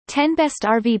10 Best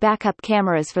RV Backup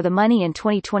Cameras for the Money in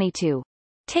 2022.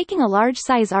 Taking a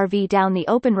large-size RV down the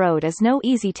open road is no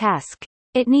easy task.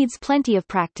 It needs plenty of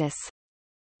practice.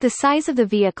 The size of the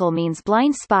vehicle means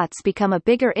blind spots become a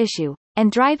bigger issue,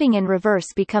 and driving in reverse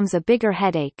becomes a bigger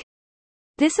headache.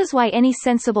 This is why any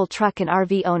sensible truck and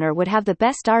RV owner would have the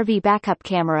best RV backup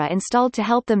camera installed to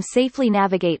help them safely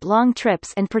navigate long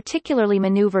trips and particularly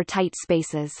maneuver tight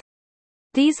spaces.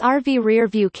 These RV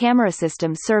rear-view camera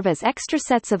systems serve as extra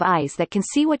sets of eyes that can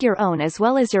see what your own as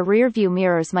well as your rear-view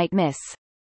mirrors might miss.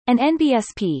 An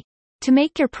NBSP. To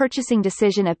make your purchasing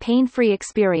decision a pain-free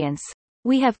experience,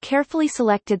 we have carefully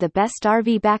selected the best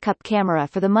RV backup camera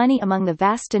for the money among the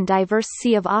vast and diverse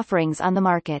sea of offerings on the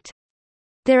market.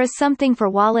 There is something for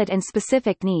wallet and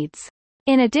specific needs.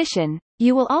 In addition,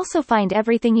 you will also find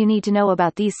everything you need to know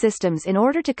about these systems in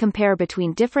order to compare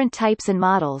between different types and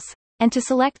models, and to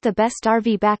select the best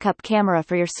RV backup camera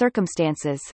for your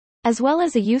circumstances, as well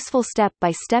as a useful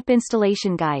step-by-step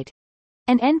installation guide.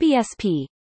 An NBSP.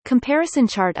 Comparison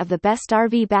chart of the best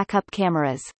RV backup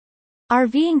cameras.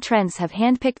 RVing Trends have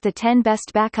handpicked the 10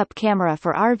 best backup camera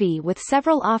for RV with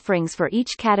several offerings for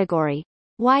each category,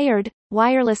 wired,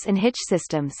 wireless and hitch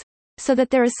systems, so that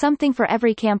there is something for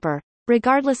every camper,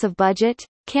 regardless of budget,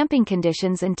 camping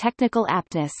conditions and technical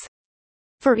aptness.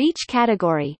 For each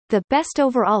category, the best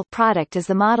overall product is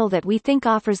the model that we think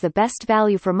offers the best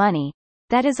value for money,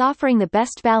 that is offering the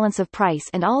best balance of price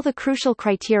and all the crucial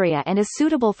criteria and is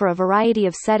suitable for a variety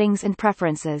of settings and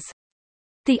preferences.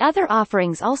 The other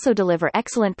offerings also deliver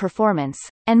excellent performance,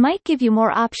 and might give you more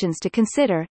options to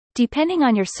consider, depending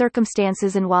on your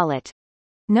circumstances and wallet.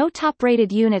 No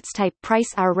top-rated units type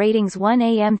price. Our ratings: 1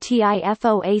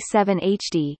 AMTIFOA7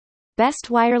 HD. Best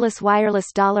wireless $**************2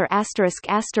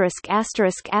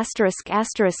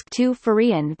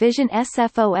 Farian Vision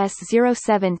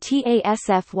SFOS07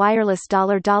 TASF wireless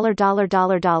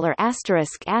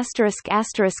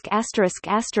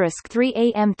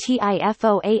 $**********3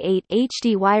 AMTIFOA8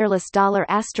 HD wireless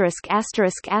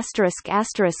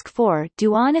 $****4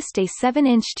 Duonist a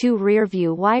 7-inch 2 rear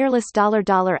view wireless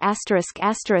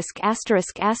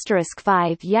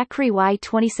 $********5 Yakri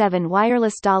Y27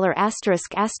 wireless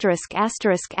 $******6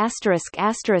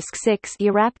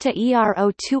 Erapta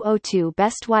ER0202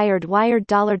 Best wired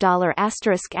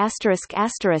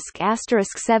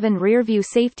 $********7 Rearview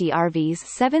Safety RVs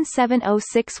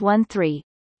 770613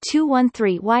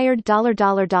 213 wired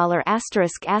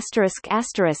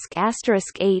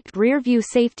 $*******8 Rearview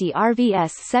Safety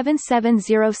RVS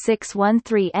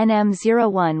 770613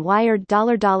 NM01 wired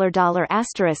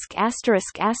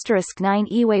 $******9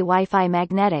 Eway Wi-Fi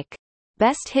magnetic.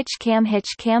 Best hitch cam $*******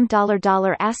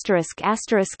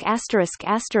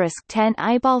 10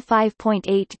 eyeball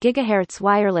 5.8 GHz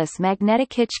wireless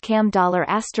magnetic hitch cam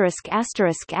 $****RV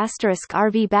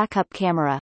backup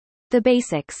camera. The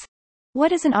basics.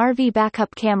 What is an RV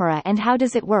backup camera and how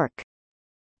does it work?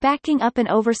 Backing up an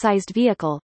oversized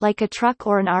vehicle, like a truck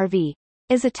or an RV,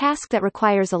 is a task that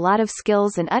requires a lot of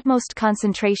skills and utmost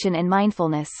concentration and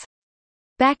mindfulness.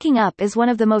 Backing up is one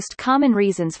of the most common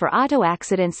reasons for auto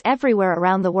accidents everywhere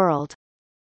around the world.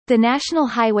 The National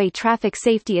Highway Traffic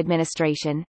Safety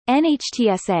Administration,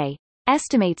 NHTSA,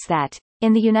 estimates that,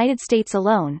 in the United States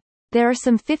alone, there are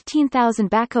some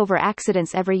 15,000 backover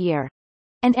accidents every year.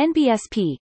 And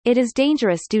NBSP, it is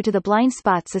dangerous due to the blind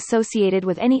spots associated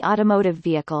with any automotive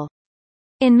vehicle.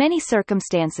 In many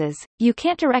circumstances, you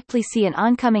can't directly see an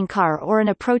oncoming car or an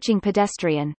approaching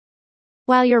pedestrian.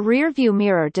 While your rear-view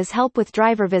mirror does help with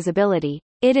driver visibility,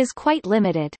 it is quite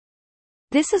limited.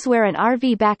 This is where an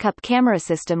RV backup camera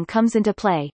system comes into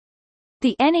play.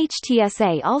 The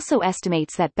NHTSA also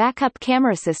estimates that backup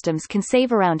camera systems can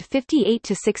save around 58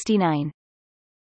 to 69